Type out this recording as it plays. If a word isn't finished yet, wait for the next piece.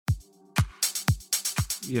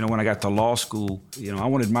when I got to law school, I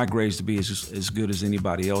wanted my grades to be as good as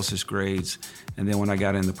anybody else's grades. And then when I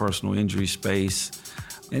got in the personal injury space,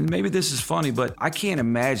 and maybe this is funny, but I can't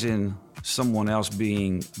imagine someone else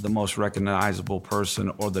being the most recognizable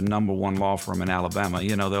person or the #1 law firm in Alabama.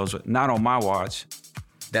 Those not on my watch.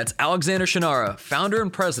 That's Alexander Shunnarah, founder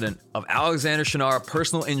and president of Alexander Shunnarah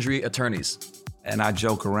Personal Injury Attorneys. And I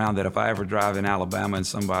joke around that if I ever drive in Alabama and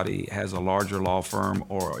somebody has a larger law firm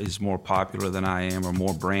or is more popular than I am or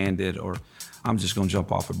more branded, or I'm just going to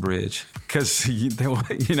jump off a bridge. Because,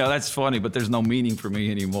 that's funny, but there's no meaning for me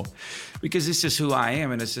anymore. Because it's just who I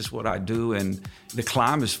am and it's just what I do. And the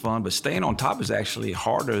climb is fun, but staying on top is actually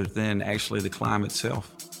harder than actually the climb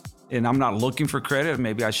itself. And I'm not looking for credit.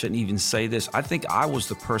 Maybe I shouldn't even say this. I think I was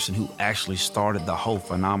the person who actually started the whole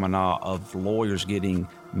phenomena of lawyers getting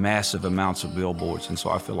massive amounts of billboards. And so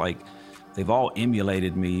I feel like they've all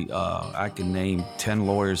emulated me. I can name 10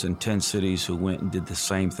 lawyers in 10 cities who went and did the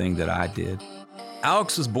same thing that I did.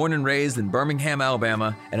 Alex was born and raised in Birmingham,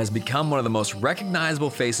 Alabama, and has become one of the most recognizable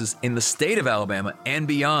faces in the state of Alabama and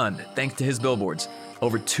beyond, thanks to his billboards.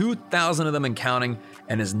 Over 2,000 of them and counting,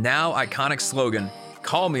 and his now iconic slogan,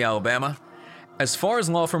 "Call me, Alabama." As far as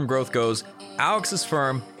law firm growth goes, Alex's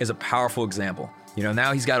firm is a powerful example.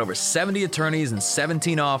 Now he's got over 70 attorneys and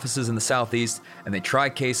 17 offices in the Southeast, and they try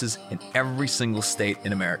cases in every single state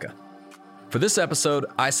in America. For this episode,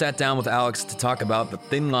 I sat down with Alex to talk about the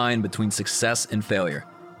thin line between success and failure,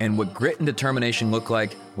 and what grit and determination look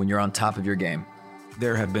like when you're on top of your game.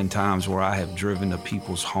 There have been times where I have driven to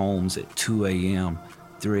people's homes at 2 a.m.,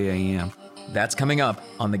 3 a.m. That's coming up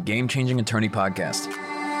on the Game Changing Attorney Podcast.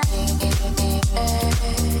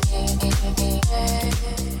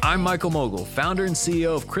 I'm Michael Mogul, founder and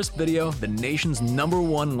CEO of Crisp Video, the nation's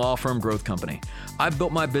 #1 law firm growth company. I've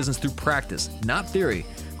built my business through practice, not theory.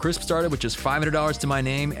 Crisp started with just $500 to my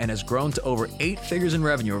name and has grown to over 8 figures in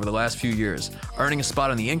revenue over the last few years, earning a spot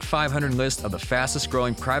on the Inc. 500 list of the fastest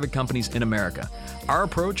growing private companies in America. Our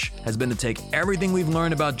approach has been to take everything we've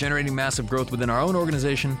learned about generating massive growth within our own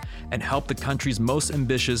organization and help the country's most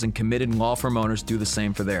ambitious and committed law firm owners do the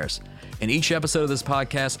same for theirs. In each episode of this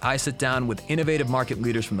podcast, I sit down with innovative market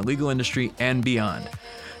leaders from the legal industry and beyond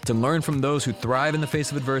to learn from those who thrive in the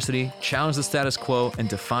face of adversity, challenge the status quo, and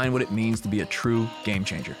define what it means to be a true game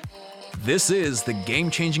changer. This is the Game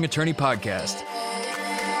Changing Attorney Podcast.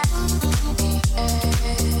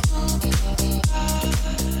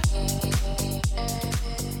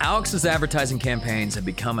 Alex's advertising campaigns have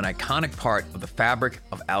become an iconic part of the fabric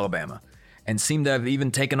of Alabama and seem to have even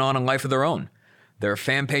taken on a life of their own. There are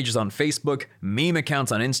fan pages on Facebook, meme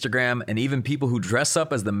accounts on Instagram, and even people who dress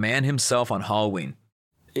up as the man himself on Halloween.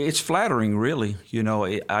 It's flattering, really.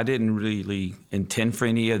 I didn't really intend for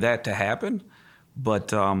any of that to happen. But,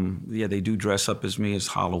 they do dress up as me as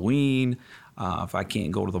Halloween. If I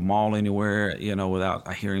can't go to the mall anywhere,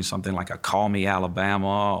 without hearing something like a "Call Me,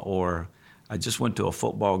 Alabama," or I just went to a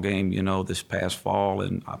football game, this past fall,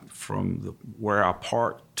 and from where I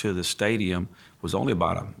parked to the stadium was only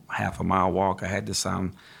about a half a mile walk. I had to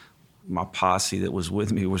sign, my posse that was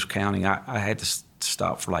with me was counting. I had to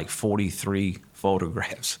stop for like 43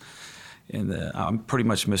 photographs, and I pretty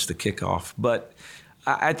much missed the kickoff. But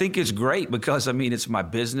I think it's great because, it's my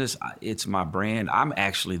business, it's my brand. I'm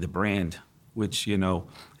actually the brand, which,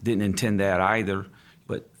 didn't intend that either.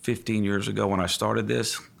 But 15 years ago when I started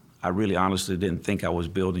this, I really honestly didn't think I was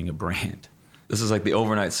building a brand. This is like the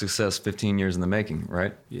overnight success, 15 years in the making,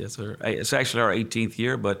 right? Yes, sir. It's actually our 18th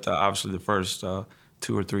year, but obviously the first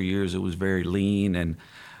 2 or 3 years it was very lean, and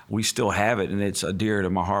we still have it, and it's dear to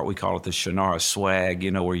my heart. We call it the Shunnarah swag,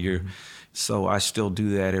 where you're. So I still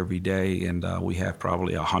do that every day, and we have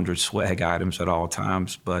probably 100 swag items at all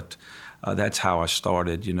times. But that's how I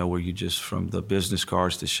started, where you just, from the business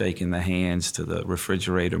cards to shaking the hands to the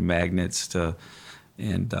refrigerator magnets to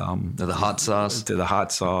the hot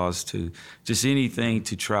sauce, to just anything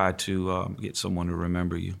to try to get someone to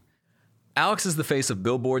remember you. Alex is the face of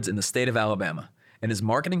billboards in the state of Alabama, and his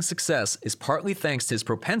marketing success is partly thanks to his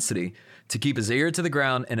propensity to keep his ear to the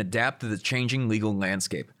ground and adapt to the changing legal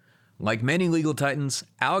landscape. Like many legal titans,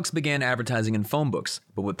 Alex began advertising in phone books,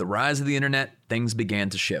 but with the rise of the internet, things began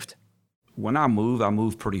to shift. When I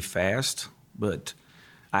move pretty fast, but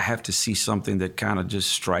I have to see something that kind of just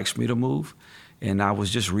strikes me to move. And I was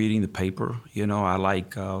just reading the paper. I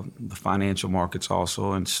like the financial markets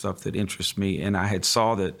also and stuff that interests me. And I had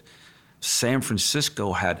saw that San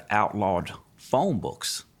Francisco had outlawed phone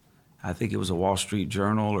books. I think it was a Wall Street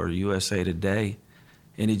Journal or USA Today.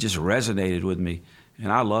 And it just resonated with me.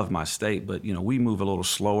 And I love my state, but we move a little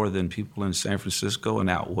slower than people in San Francisco and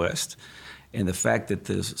out west. And the fact that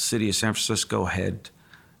the city of San Francisco had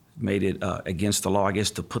made it against the law, I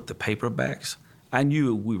guess, to put the paperbacks. I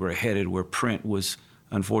knew we were headed where print was,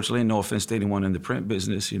 unfortunately, and no offense to anyone in the print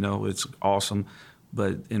business, it's awesome.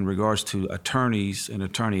 But in regards to attorneys and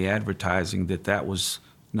attorney advertising, that was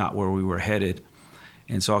not where we were headed.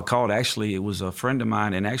 And so I called, actually, it was a friend of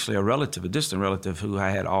mine and actually a distant relative who I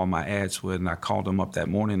had all my ads with, and I called him up that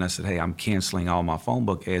morning and I said, hey, I'm canceling all my phone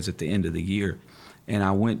book ads at the end of the year. And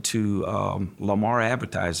I went to Lamar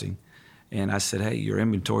Advertising, and I said, hey, your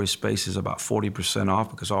inventory space is about 40% off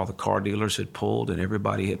because all the car dealers had pulled and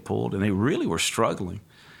everybody had pulled, and they really were struggling.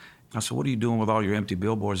 I said, what are you doing with all your empty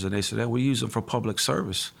billboards? And they said, hey, we use them for public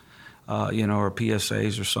service, or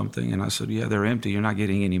PSAs or something. And I said, yeah, they're empty. You're not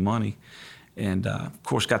getting any money. And, of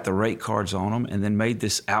course, got the rate cards on them and then made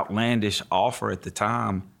this outlandish offer at the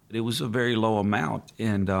time. It was a very low amount.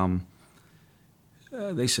 And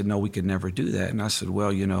they said, no, we could never do that. And I said,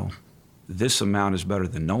 well, this amount is better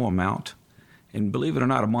than no amount. And believe it or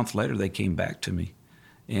not, a month later, they came back to me.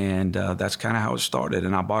 And that's kind of how it started.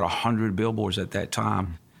 And I bought 100 billboards at that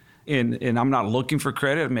time. And I'm not looking for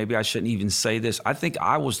credit. Maybe I shouldn't even say this. I think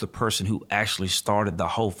I was the person who actually started the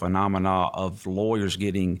whole phenomena of lawyers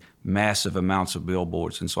getting massive amounts of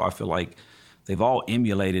billboards. And so I feel like they've all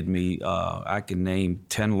emulated me. I can name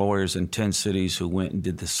 10 lawyers in 10 cities who went and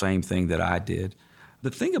did the same thing that I did.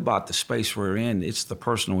 The thing about the space we're in, it's the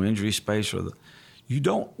personal injury space. You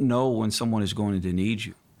don't know when someone is going to need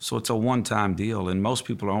you. So it's a one-time deal, and most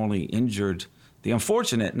people are only injured. The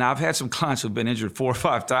unfortunate, now I've had some clients who've been injured 4 or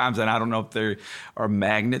 5 times, and I don't know if they are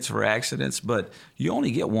magnets for accidents, but you only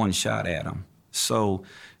get one shot at them. So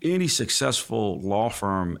any successful law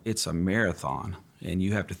firm, it's a marathon, and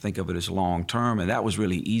you have to think of it as long term. And that was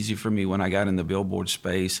really easy for me when I got in the billboard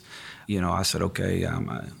space. I said, okay,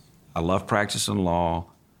 I love practicing law.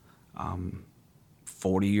 I'm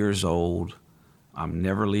 40 years old. I'm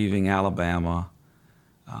never leaving Alabama.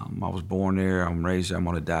 I was born there, I'm raised there, I'm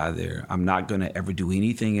gonna die there. I'm not gonna ever do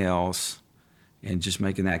anything else, and just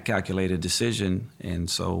making that calculated decision. And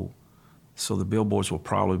so the billboards will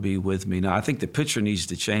probably be with me. Now, I think the picture needs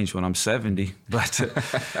to change when I'm 70, but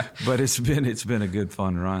it's been a good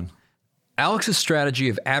fun run. Alex's strategy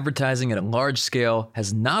of advertising at a large scale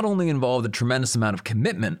has not only involved a tremendous amount of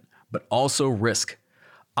commitment, but also risk.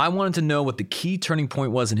 I wanted to know what the key turning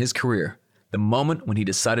point was in his career, the moment when he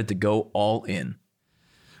decided to go all in.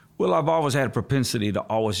 Well, I've always had a propensity to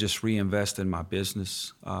always just reinvest in my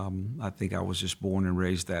business. I think I was just born and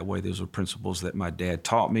raised that way. Those were principles that my dad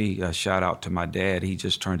taught me. Shout out to my dad. He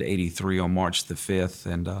just turned 83 on March the 5th,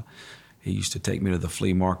 and he used to take me to the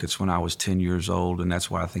flea markets when I was 10 years old, and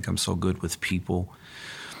that's why I think I'm so good with people.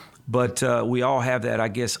 But we all have that, I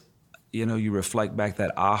guess, you reflect back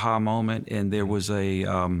that aha moment, and there was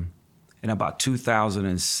in about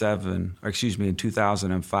 2007, or excuse me, in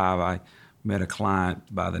 2005, I met a client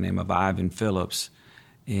by the name of Ivan Phillips,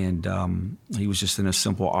 and he was just in a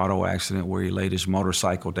simple auto accident where he laid his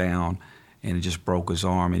motorcycle down and it just broke his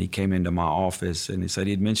arm. And he came into my office and he said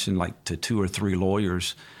he'd mentioned to 2 or 3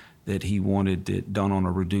 lawyers that he wanted it done on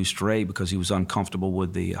a reduced rate because he was uncomfortable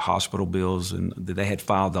with the hospital bills and that they had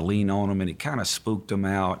filed a lien on him, and it kind of spooked him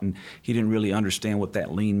out, and he didn't really understand what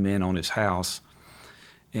that lien meant on his house.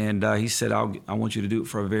 And he said, I want you to do it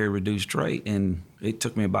for a very reduced rate. And it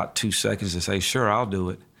took me about 2 seconds to say, sure, I'll do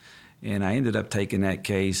it. And I ended up taking that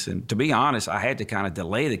case. And to be honest, I had to kind of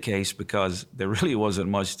delay the case because there really wasn't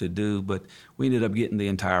much to do, but we ended up getting the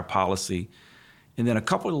entire policy. And then a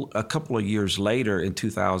couple of years later, in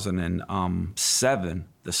 2007,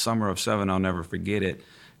 the summer of 7, I'll never forget it,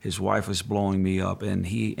 his wife was blowing me up, and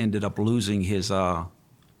he ended up losing his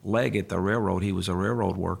leg at the railroad. He was a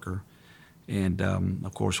railroad worker. And,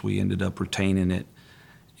 of course, we ended up retaining it.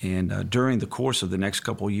 And during the course of the next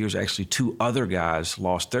couple of years, actually 2 other guys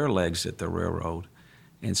lost their legs at the railroad.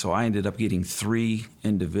 And so I ended up getting 3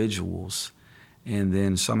 individuals. And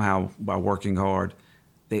then somehow, by working hard,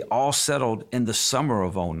 they all settled in the summer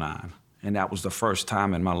of 2009. And that was the first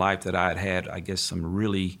time in my life that I had, I guess, a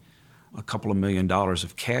couple of $1 million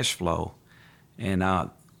of cash flow. And I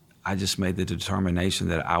just made the determination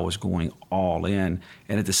that I was going all in.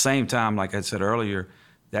 And at the same time, like I said earlier,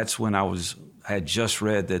 that's when I had just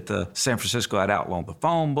read that San Francisco had outlawed the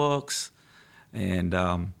phone books, and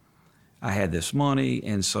I had this money.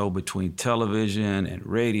 And so between television and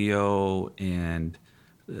radio and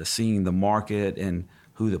seeing the market and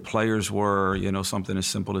who the players were, something as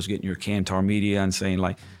simple as getting your Kantar media and saying,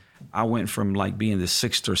 I went from being the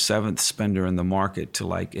 6th or 7th spender in the market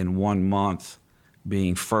to in 1 month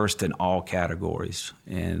being first in all categories.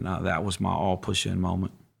 And that was my all push-in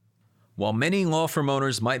moment. While many law firm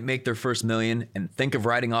owners might make their first $1 million and think of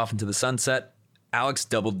riding off into the sunset, Alex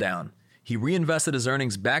doubled down. He reinvested his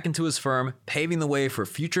earnings back into his firm, paving the way for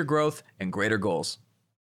future growth and greater goals.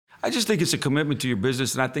 I just think it's a commitment to your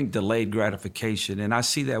business, and I think delayed gratification. And I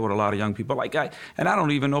see that with a lot of young people. And I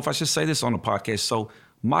don't even know if I should say this on the podcast. So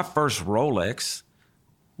my first Rolex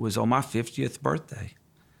was on my 50th birthday.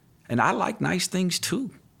 And I like nice things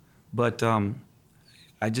too. But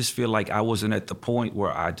I just feel like I wasn't at the point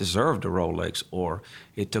where I deserved a Rolex, or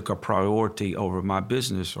it took a priority over my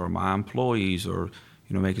business or my employees, or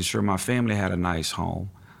making sure my family had a nice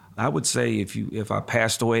home. I would say if I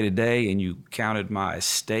passed away today and you counted my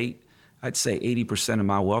estate, I'd say 80% of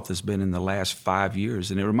my wealth has been in the last 5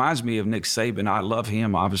 years. And it reminds me of Nick Saban. I love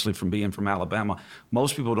him, obviously, from being from Alabama.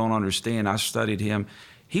 Most people don't understand. I studied him.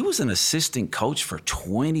 He was an assistant coach for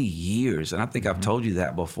 20 years, and I think I've told you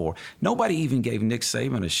that before. Nobody even gave Nick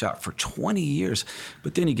Saban a shot for 20 years.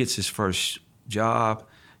 But then he gets his first job,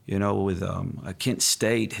 with Kent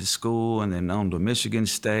State, his school, and then on to Michigan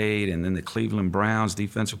State, and then the Cleveland Browns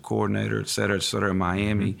defensive coordinator, et cetera, in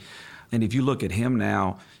Miami. And if you look at him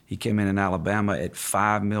now, he came in Alabama at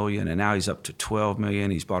 $5 million, and now he's up to $12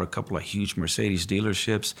 million. He's bought a couple of huge Mercedes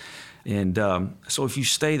dealerships. And so if you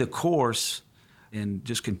stay the course and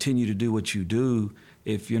just continue to do what you do,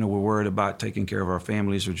 if we're worried about taking care of our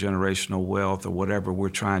families or generational wealth or whatever we're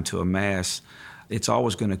trying to amass, it's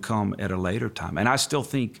always going to come at a later time. And I still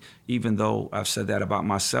think, even though I've said that about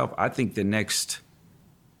myself, I think the next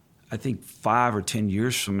 5 or 10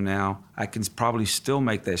 years from now, I can probably still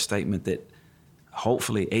make that statement that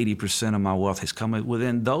hopefully 80% of my wealth has come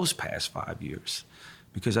within those past 5 years,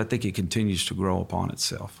 because I think it continues to grow upon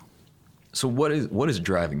itself. So what is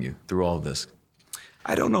driving you through all of this?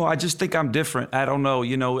 I don't know. I just think I'm different. I don't know.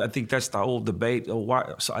 I think that's the whole debate.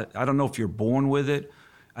 So I don't know if you're born with it.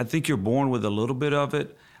 I think you're born with a little bit of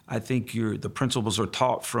it. I think the principles are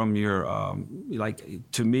taught from your,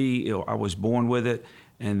 to me, I was born with it,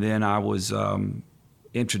 and then I was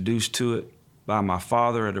introduced to it by my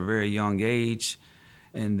father at a very young age.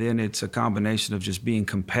 And then it's a combination of just being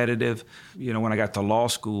competitive. When I got to law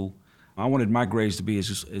school, I wanted my grades to be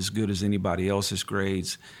as good as anybody else's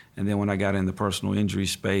grades. And then when I got in the personal injury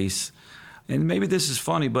space, and maybe this is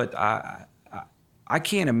funny, but I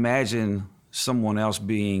can't imagine someone else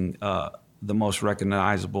being the most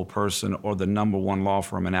recognizable person or the #1 law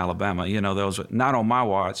firm in Alabama. Those are not on my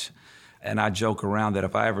watch. And I joke around that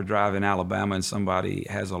if I ever drive in Alabama and somebody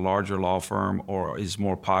has a larger law firm or is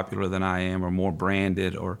more popular than I am or more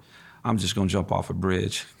branded, or I'm just going to jump off a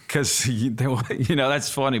bridge, because that's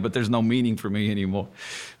funny, but there's no meaning for me anymore,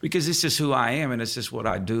 because it's just who I am and it's just what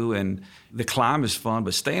I do. And the climb is fun,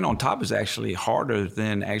 but staying on top is actually harder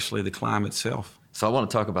than actually the climb itself. So I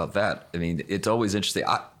want to talk about that. I mean, it's always interesting.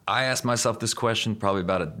 I ask myself this question probably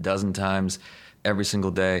about a dozen times every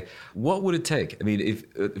single day. What would it take? I mean,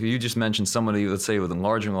 if you just mentioned somebody, let's say with a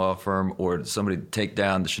larger law firm, or somebody to take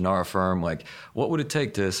down the Shunnarah firm, what would it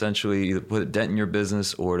take to essentially either put a dent in your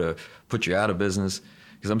business or to put you out of business?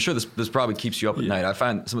 Because I'm sure this probably keeps you up at night. I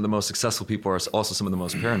find some of the most successful people are also some of the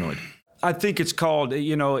most paranoid. I think it's called,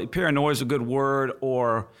 paranoia is a good word,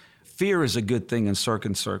 or fear is a good thing in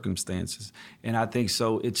certain circumstances. And I think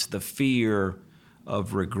so it's the fear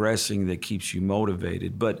of regressing that keeps you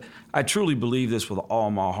motivated. But I truly believe this with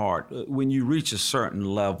all my heart. When you reach a certain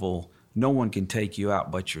level, no one can take you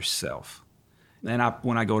out but yourself. And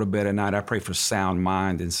when I go to bed at night, I pray for sound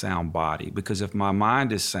mind and sound body, because if my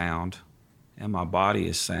mind is sound and my body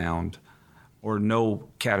is sound, or no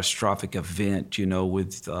catastrophic event,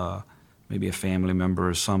 with maybe a family member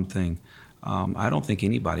or something, I don't think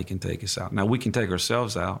anybody can take us out. Now, we can take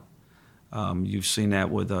ourselves out. You've seen that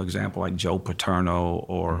with an example like Joe Paterno,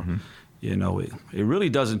 or, it really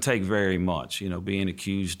doesn't take very much, being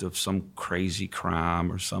accused of some crazy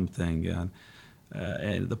crime or something,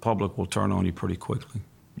 and the public will turn on you pretty quickly.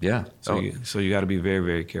 Yeah. So you got to be very,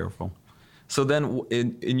 very careful. So then,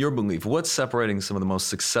 in your belief, what's separating some of the most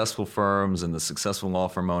successful firms and the successful law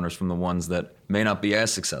firm owners from the ones that may not be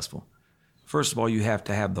as successful? First of all, you have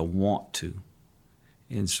to have the want to.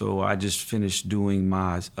 And so I just finished doing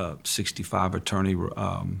my 65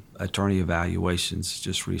 attorney evaluations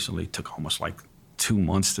just recently. It took almost 2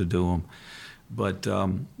 months to do them. But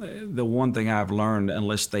the one thing I've learned,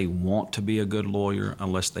 unless they want to be a good lawyer,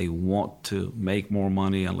 unless they want to make more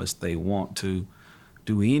money, unless they want to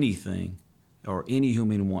do anything, or any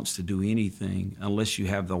human wants to do anything, unless you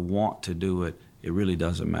have the want to do it, it really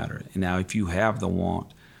doesn't matter. And now, if you have the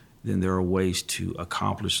want, then there are ways to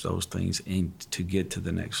accomplish those things and to get to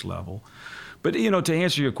the next level. But, to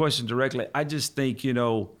answer your question directly, I just think,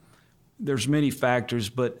 there's many factors,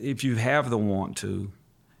 but if you have the want to,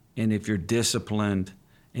 and if you're disciplined,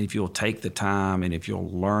 And if you'll take the time and if you'll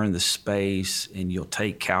learn the space and you'll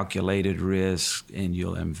take calculated risks and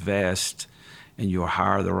you'll invest and you'll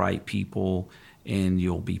hire the right people and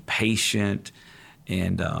you'll be patient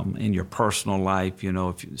and in your personal life, you know,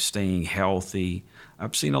 if you're staying healthy.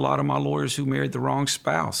 I've seen a lot of my lawyers who married the wrong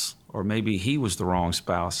spouse, or maybe he was the wrong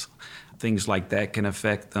spouse. Things like that can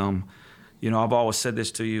affect them. You know, I've always said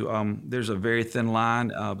this to you, there's a very thin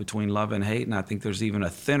line between love and hate, and I think there's even a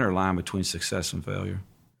thinner line between success and failure.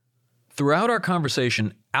 Throughout our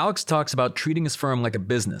conversation, Alex talks about treating his firm like a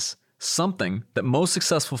business, something that most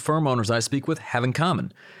successful firm owners I speak with have in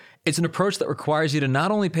common. It's an approach that requires you to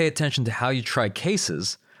not only pay attention to how you try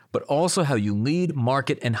cases, but also how you lead,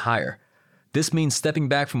 market, and hire. This means stepping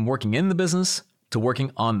back from working in the business to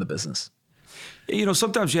working on the business. You know,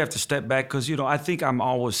 sometimes you have to step back because, you know, I think I'm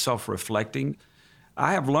always self-reflecting.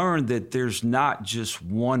 I have learned that there's not just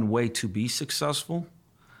one way to be successful.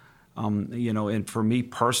 You know, and for me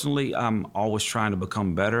personally, I'm always trying to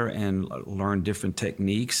become better and learn different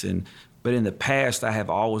techniques. But in the past, I have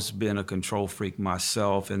always been a control freak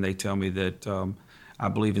myself, and they tell me that I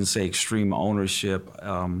believe in, say, extreme ownership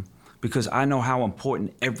because I know how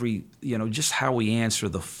important just how we answer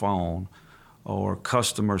the phone or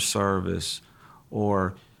customer service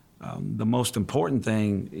or the most important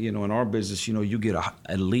thing, you know, in our business, you know, you get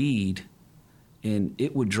a lead. And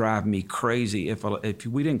it would drive me crazy if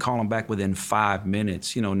we didn't call them back within 5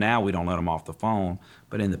 minutes. You know, now we don't let them off the phone.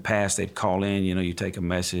 But in the past, they'd call in, you know, you take a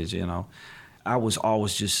message, you know. I was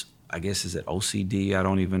always just, I guess, is it OCD? I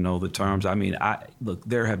don't even know the terms. I mean, look,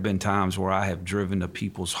 there have been times where I have driven to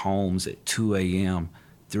people's homes at 2 a.m.,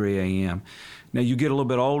 3 a.m. Now, you get a little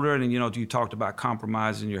bit older, and, you know, you talked about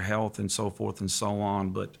compromising your health and so forth and so on.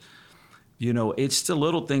 But, you know, it's the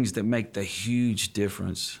little things that make the huge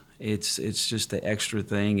difference. It's just the extra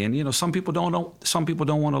thing, and you know, some people don't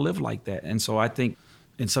want to live like that, and so I think,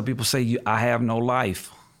 and some people say I have no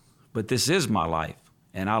life, but this is my life,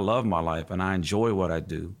 and I love my life, and I enjoy what I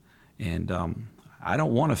do, and I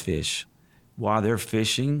don't want to fish while they're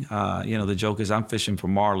fishing. You know, the joke is I'm fishing for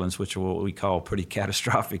marlins, which are what we call pretty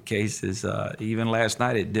catastrophic cases. Even last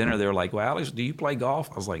night at dinner, they were like, "Well, Alex, do you play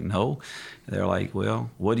golf?" I was like, "No." They're like,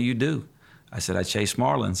 "Well, what do you do?" I said, "I chase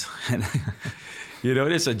marlins." You know,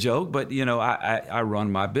 it's a joke, but, you know, I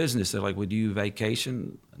run my business. They're like, well, do you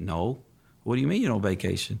vacation? No. What do you mean you don't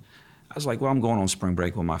vacation? I was like, well, I'm going on spring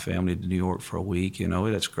break with my family to New York for a week. You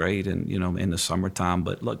know, that's great. And, you know, in the summertime.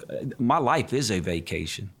 But look, my life is a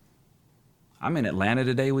vacation. I'm in Atlanta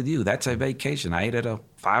today with you. That's a vacation. I ate at a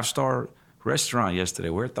 5-star restaurant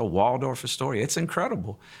yesterday. We're at the Waldorf Astoria. It's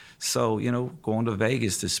incredible. So, you know, going to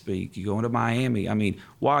Vegas to speak, you going to Miami. I mean,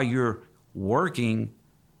 while you're working,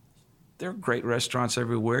 there are great restaurants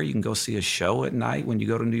everywhere. You can go see a show at night when you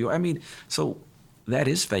go to New York. I mean, so that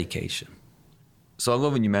is vacation. So I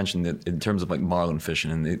love when you mentioned that in terms of like marlin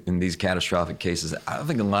fishing and in these catastrophic cases. I don't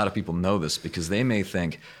think a lot of people know this because they may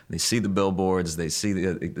think, they see the billboards, they see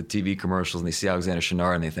the TV commercials, and they see Alexander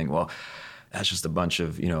Shunnarah, and they think, well, that's just a bunch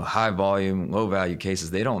of, you know, high volume, low value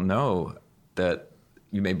cases. They don't know that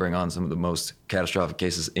you may bring on some of the most catastrophic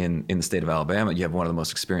cases in the state of Alabama. You have one of the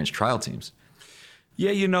most experienced trial teams.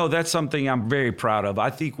 Yeah, you know, that's something I'm very proud of. I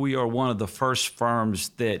think we are one of the first firms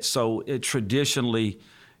that, traditionally,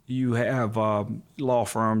 you have law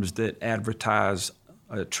firms that advertise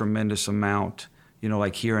a tremendous amount. You know,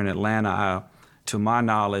 like here in Atlanta, to my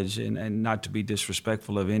knowledge, and not to be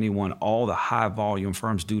disrespectful of anyone, all the high-volume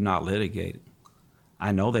firms do not litigate.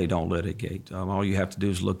 I know they don't litigate. All you have to do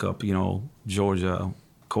is look up, you know, Georgia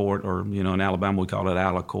court, or, you know, in Alabama we call it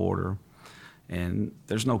Alicourt, and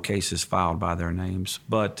there's no cases filed by their names.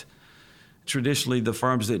 But traditionally, the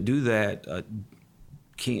firms that do that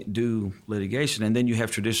can't do litigation. And then you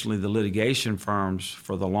have traditionally the litigation firms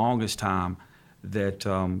for the longest time that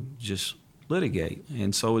just litigate.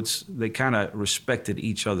 And so they kind of respected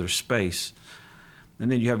each other's space. And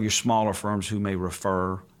then you have your smaller firms who may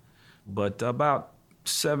refer. But about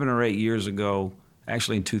 7 or 8 years ago,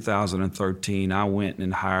 actually in 2013, I went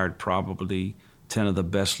and hired probably 10 of the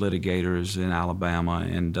best litigators in Alabama,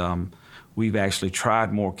 and we've actually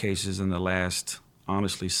tried more cases in the last,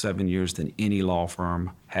 honestly, 7 years than any law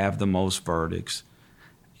firm, have the most verdicts.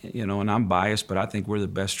 You know, and I'm biased, but I think we're the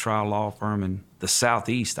best trial law firm in the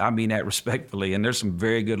Southeast. I mean that respectfully, and there's some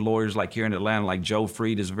very good lawyers like here in Atlanta, like Joe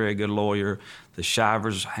Freed is a very good lawyer, the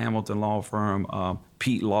Shivers Hamilton law firm,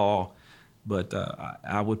 Pete Law, but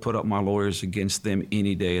I would put up my lawyers against them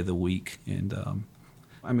any day of the week. And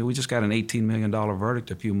I mean, we just got an $18 million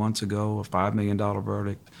verdict a few months ago, a $5 million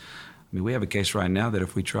verdict. I mean, we have a case right now that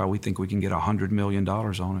if we try, we think we can get $100 million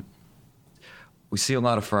on it. We see a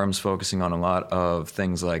lot of firms focusing on a lot of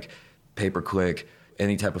things like pay-per-click,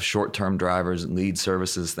 any type of short-term drivers, lead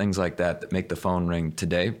services, things like that make the phone ring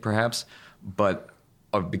today, perhaps, but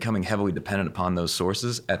are becoming heavily dependent upon those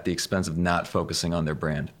sources at the expense of not focusing on their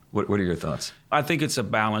brand. What are your thoughts? I think it's a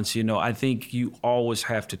balance. I think you always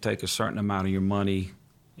have to take a certain amount of your money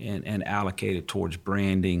and allocate it towards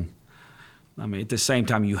branding. I mean, at the same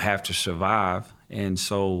time, you have to survive. And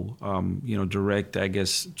so, direct, I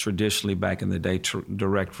guess, traditionally back in the day,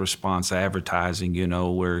 direct response advertising,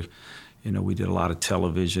 where, we did a lot of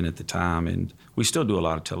television at the time, and we still do a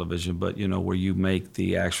lot of television, but, where you make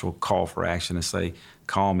the actual call for action and say,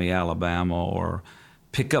 call me Alabama, or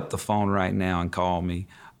pick up the phone right now and call me,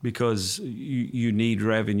 because you need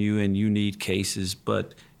revenue and you need cases.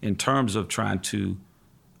 But in terms of trying to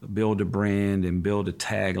build a brand and build a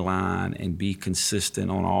tagline and be consistent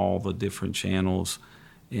on all the different channels.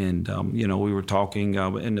 And, we were talking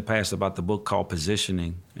in the past about the book called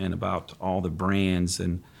Positioning and about all the brands.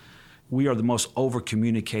 And we are the most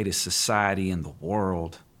over-communicated society in the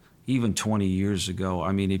world, even 20 years ago.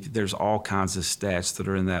 I mean, there's all kinds of stats that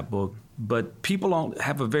are in that book. But people don't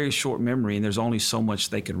have a very short memory, and there's only so much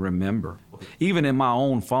they can remember. Even in my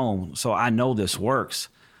own phone, so I know this works.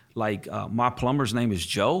 Like, my plumber's name is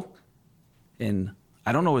Joe, and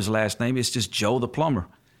I don't know his last name. It's just Joe the plumber,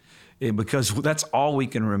 and because that's all we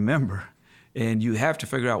can remember. And you have to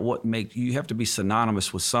figure out you have to be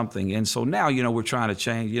synonymous with something. And so now, we're trying to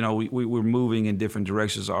change. We're moving in different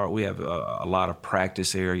directions. We have a lot of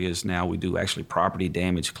practice areas now. We do actually property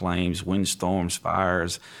damage claims, windstorms,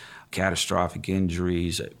 fires, catastrophic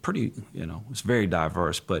injuries. It's very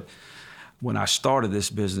diverse. But when I started this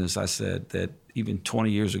business, I said that even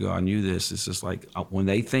 20 years ago, I knew this. It's just like, when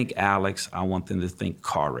they think Alex, I want them to think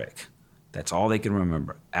car wreck. That's all they can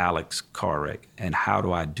remember, Alex, car wreck. And how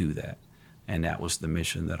do I do that? And that was the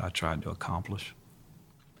mission that I tried to accomplish.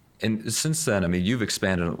 And since then, I mean, you've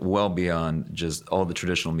expanded well beyond just all the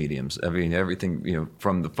traditional mediums. I mean, everything,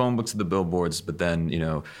 from the phone books to the billboards, but then,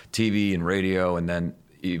 TV and radio, and then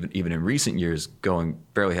even in recent years, going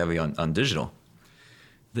fairly heavy on digital.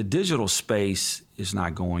 The digital space is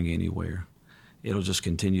not going anywhere. It'll just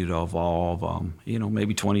continue to evolve.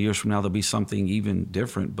 Maybe 20 years from now, there'll be something even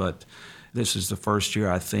different. But this is the first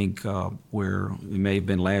year, I think, where it may have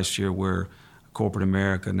been last year, where corporate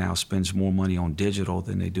America now spends more money on digital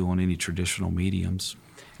than they do on any traditional mediums.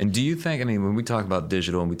 And do you think, when we talk about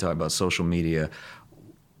digital and we talk about social media,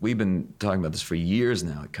 we've been talking about this for years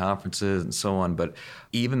now at conferences and so on, but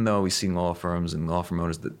even though we see law firms and law firm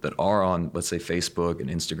owners that are on, let's say, Facebook and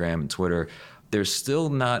Instagram and Twitter, they're still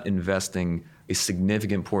not investing a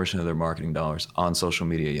significant portion of their marketing dollars on social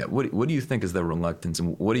media yet. What do you think is the reluctance,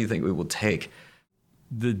 and what do you think it will take?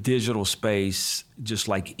 The digital space, just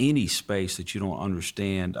like any space that you don't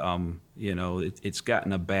understand, it's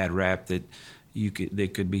gotten a bad rap that there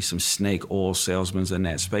could be some snake oil salesmen in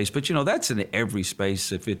that space. But, that's in every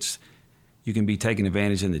space. You can be taking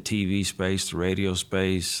advantage in the TV space, the radio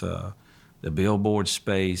space, the billboard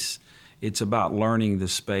space. It's about learning the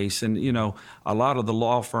space. And, a lot of the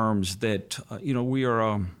law firms that, we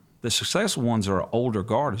are, the successful ones are older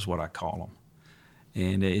guard is what I call them.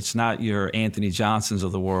 And it's not your Anthony Johnsons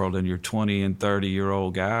of the world and your 20 and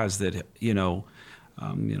 30-year-old guys that, who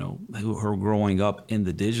are growing up in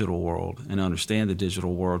the digital world and understand the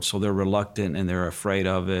digital world. So they're reluctant and they're afraid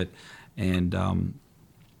of it. And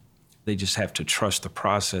they just have to trust the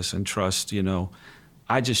process and trust,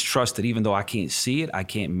 I just trust that even though I can't see it, I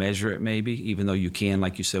can't measure it maybe, even though you can,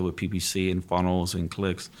 like you said, with PPC and funnels and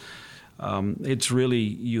clicks. It's really,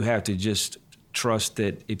 you have to just trust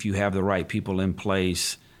that if you have the right people in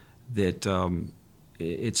place, that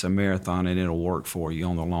it's a marathon and it'll work for you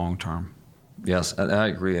on the long term. Yes, I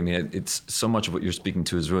agree. It's so much of what you're speaking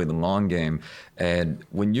to is really the long game. And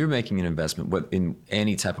when you're making an investment in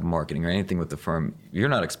any type of marketing or anything with the firm, you're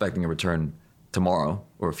not expecting a return tomorrow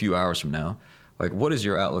or a few hours from now. Like, what is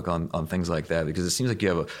your outlook on things like that? Because it seems like you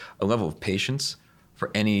have a level of patience for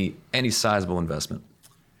any sizable investment.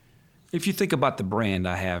 If you think about the brand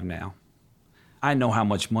I have now, I know how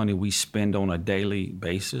much money we spend on a daily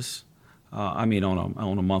basis. On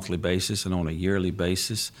a monthly basis and on a yearly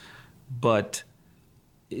basis. But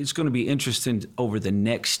it's going to be interesting over the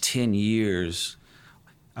next 10 years.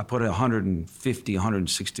 I put $150,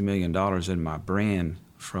 $160 million in my brand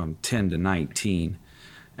from 10 to 19.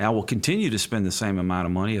 And I will continue to spend the same amount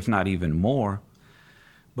of money, if not even more.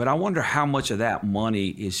 But I wonder how much of that money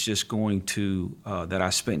is just going to, that I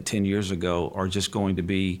spent 10 years ago, are just going to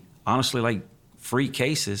be, honestly, like free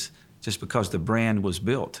cases just because the brand was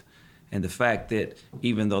built. And the fact that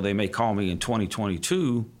even though they may call me in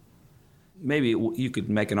 2022, maybe you could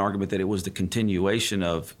make an argument that it was the continuation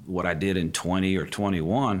of what I did in 20 or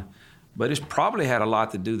 21, But it's probably had a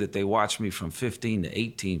lot to do that they watched me from 15 to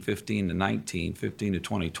 18, 15 to 19, 15 to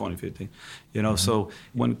 20, 20, 15. You know, so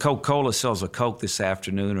when Coca-Cola sells a Coke this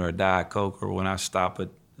afternoon or a Diet Coke, or when I stop at,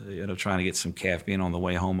 trying to get some caffeine on the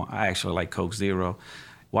way home, I actually like Coke Zero.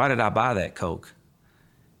 Why did I buy that Coke?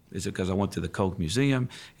 Is it because I went to the Coke Museum?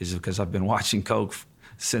 Is it because I've been watching Coke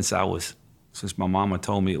since my mama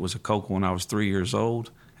told me it was a Coke when I was 3 years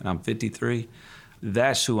old, and I'm 53?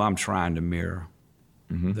 That's who I'm trying to mirror.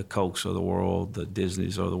 The Cokes of the world, the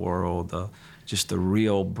Disneys of the world, just the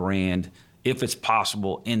real brand, if it's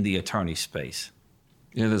possible, in the attorney space.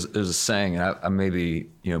 You know, there's a saying, and I may be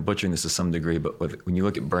butchering this to some degree, but when you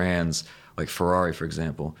look at brands like Ferrari, for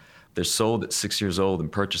example, they're sold at 6 years old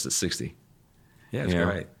and purchased at 60. Yeah, it's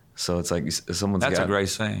great. So it's like someone's That's a great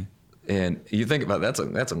saying. And you think about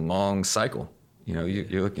it, that's a long cycle. You know,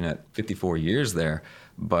 you're looking at 54 years there,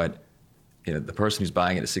 but the person who's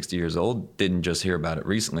buying it at 60 years old didn't just hear about it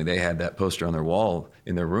recently. They had that poster on their wall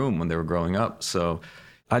in their room when they were growing up. So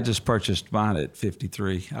I just purchased mine at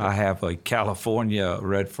 53. I have a California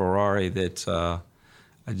red Ferrari that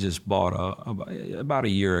I just bought about a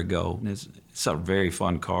year ago. It's a very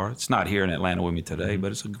fun car. It's not here in Atlanta with me today,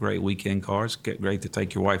 but it's a great weekend car. It's great to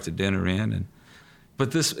take your wife to dinner in. But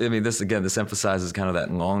this emphasizes kind of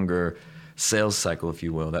that longer sales cycle, if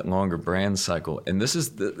you will, that longer brand cycle. And this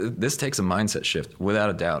takes a mindset shift, without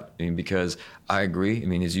a doubt. I mean, because I agree. I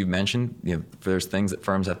mean, as you mentioned, there's things that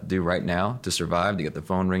firms have to do right now to survive, to get the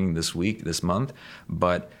phone ringing this week, this month.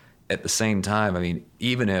 But at the same time, I mean,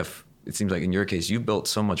 even if it seems like in your case, you've built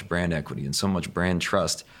so much brand equity and so much brand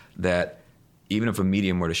trust that even if a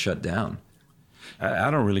medium were to shut down,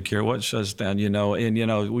 I don't really care what shuts down,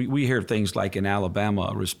 and we hear things like in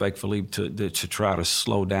Alabama, respectfully, to try to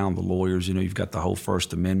slow down the lawyers. You've got the whole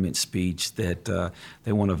First Amendment speech that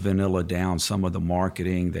they want to vanilla down some of the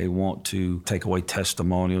marketing. They want to take away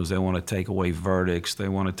testimonials. They want to take away verdicts. They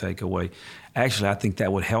want to take away. Actually, I think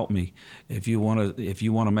that would help me if you want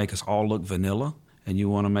to make us all look vanilla, and you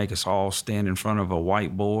want to make us all stand in front of a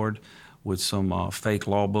whiteboard with some fake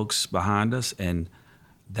law books behind us. And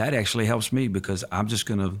that actually helps me, because I'm just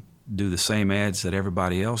going to do the same ads that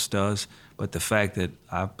everybody else does. But the fact that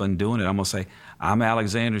I've been doing it, I'm going to say, I'm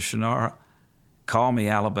Alexander Shunnarah. Call me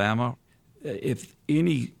Alabama. If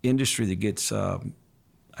any industry that gets,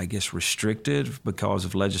 restricted because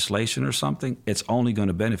of legislation or something, it's only going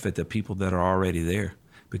to benefit the people that are already there,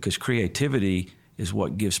 because creativity is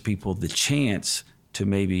what gives people the chance to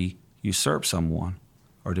maybe usurp someone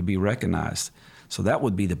or to be recognized. So that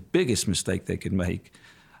would be the biggest mistake they could make.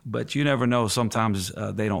 But you never know. Sometimes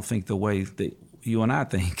they don't think the way that you and I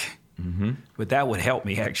think. Mm-hmm. But that would help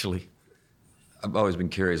me, actually. I've always been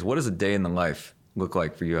curious. What does a day in the life look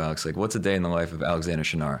like for you, Alex? Like, what's a day in the life of Alexander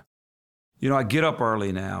Shunnarah? I get up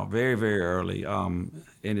early now, very, very early. And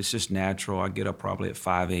it's just natural. I get up probably at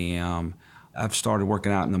 5 a.m. I've started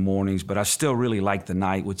working out in the mornings, but I still really like the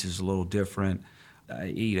night, which is a little different. I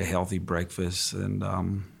eat a healthy breakfast,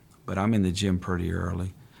 but I'm in the gym pretty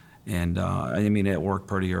early. And at work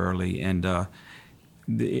pretty early. And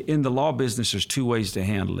in the law business, there's two ways to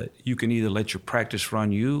handle it. You can either let your practice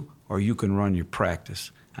run you, or you can run your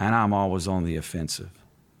practice. And I'm always on the offensive.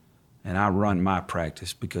 And I run my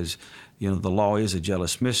practice because, the law is a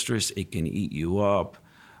jealous mistress. It can eat you up.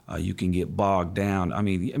 You can get bogged down. I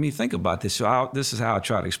mean, think about this. So this is how I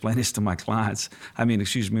try to explain this to my clients.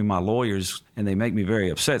 My lawyers, and they make me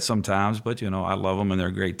very upset sometimes, but, I love them and they're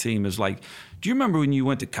a great team. It's like, do you remember when you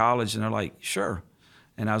went to college? And they're like, sure.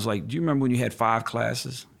 And I was like, do you remember when you had 5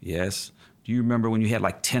 classes? Yes. Do you remember when you had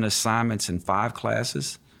like 10 assignments in 5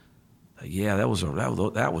 classes? Yeah, that was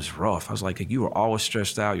rough. I was like, you were always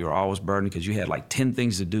stressed out. You were always burdened because you had like 10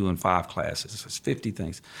 things to do in 5 classes. It's 50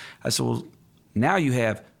 things. I said, well, now you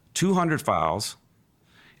have 200 files,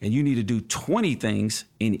 and you need to do 20 things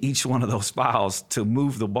in each one of those files to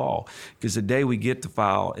move the ball. Because the day we get the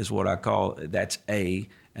file is what I call, that's A,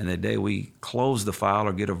 and the day we close the file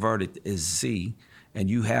or get a verdict is Z. And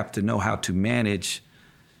you have to know how to manage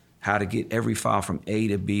how to get every file from A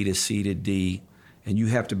to B to C to D, and you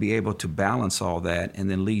have to be able to balance all that and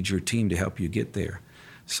then lead your team to help you get there.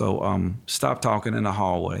 So stop talking in the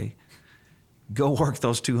hallway. Go work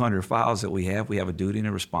those 200 files that we have. We have a duty and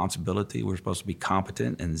a responsibility. We're supposed to be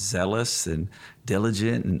competent and zealous and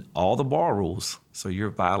diligent and all the bar rules. So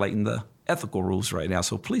you're violating the ethical rules right now.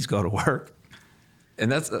 So please go to work. And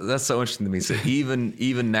that's so interesting to me. So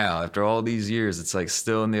even now, after all these years, it's like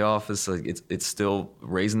still in the office. Like it's still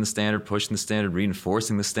raising the standard, pushing the standard,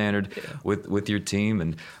 reinforcing the standard with your team.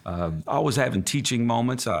 And always having teaching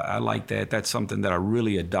moments. I like that. That's something that I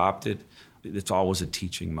really adopted. It's always a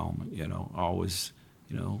teaching moment, always,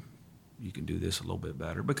 you can do this a little bit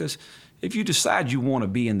better. Because if you decide you want to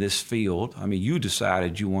be in this field, I mean, you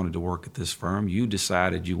decided you wanted to work at this firm, you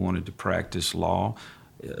decided you wanted to practice law,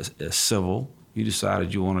 civil, you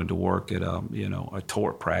decided you wanted to work at a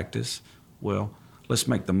tort practice. Well, let's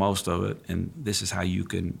make the most of it, and this is how you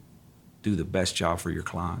can do the best job for your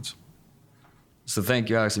clients. So thank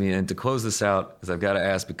you, Alex. I mean, and to close this out, because I've got to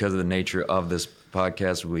ask, because of the nature of this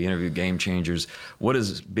podcast where we interview game changers, what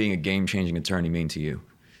does being a game-changing attorney mean to you?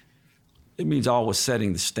 It means always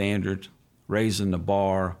setting the standard, raising the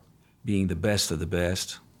bar, being the best of the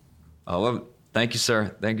best. I love it. Thank you,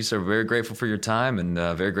 sir. Thank you, sir. Very grateful for your time and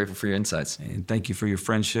very grateful for your insights. And thank you for your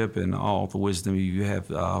friendship and all the wisdom you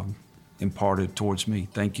have imparted towards me.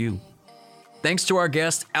 Thank you. Thanks to our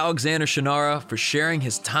guest, Alexander Shunnarah, for sharing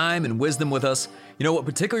his time and wisdom with us. You know, what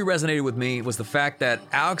particularly resonated with me was the fact that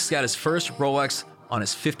Alex got his first Rolex on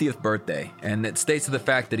his 50th birthday, and it states to the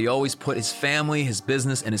fact that he always put his family, his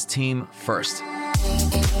business, and his team first.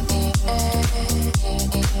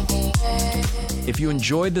 If you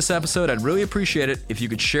enjoyed this episode, I'd really appreciate it if you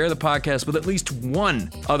could share the podcast with at least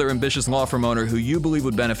one other ambitious law firm owner who you believe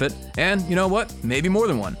would benefit, and you know what, maybe more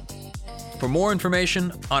than one. For more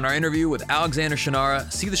information on our interview with Alexander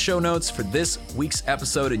Shunnarah, see the show notes for this week's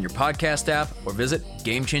episode in your podcast app or visit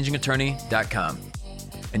GameChangingAttorney.com.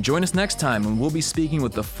 And join us next time when we'll be speaking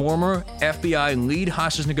with the former FBI lead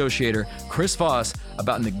hostage negotiator, Chris Voss,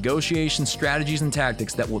 about negotiation strategies and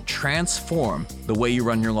tactics that will transform the way you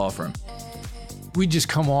run your law firm. We just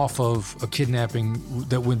come off of a kidnapping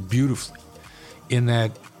that went beautifully in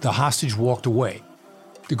that the hostage walked away.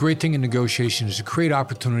 The great thing in negotiation is to create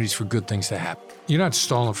opportunities for good things to happen. You're not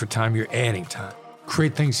stalling for time, you're adding time.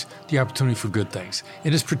 Create things, the opportunity for good things.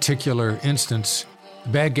 In this particular instance, the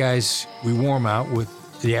bad guys, we wore them out with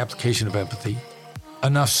the application of empathy,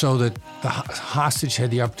 enough so that the hostage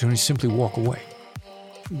had the opportunity to simply walk away.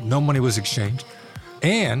 No money was exchanged,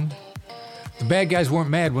 and the bad guys weren't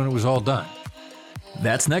mad when it was all done.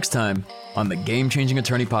 That's next time on the Game Changing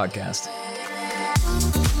Attorney Podcast.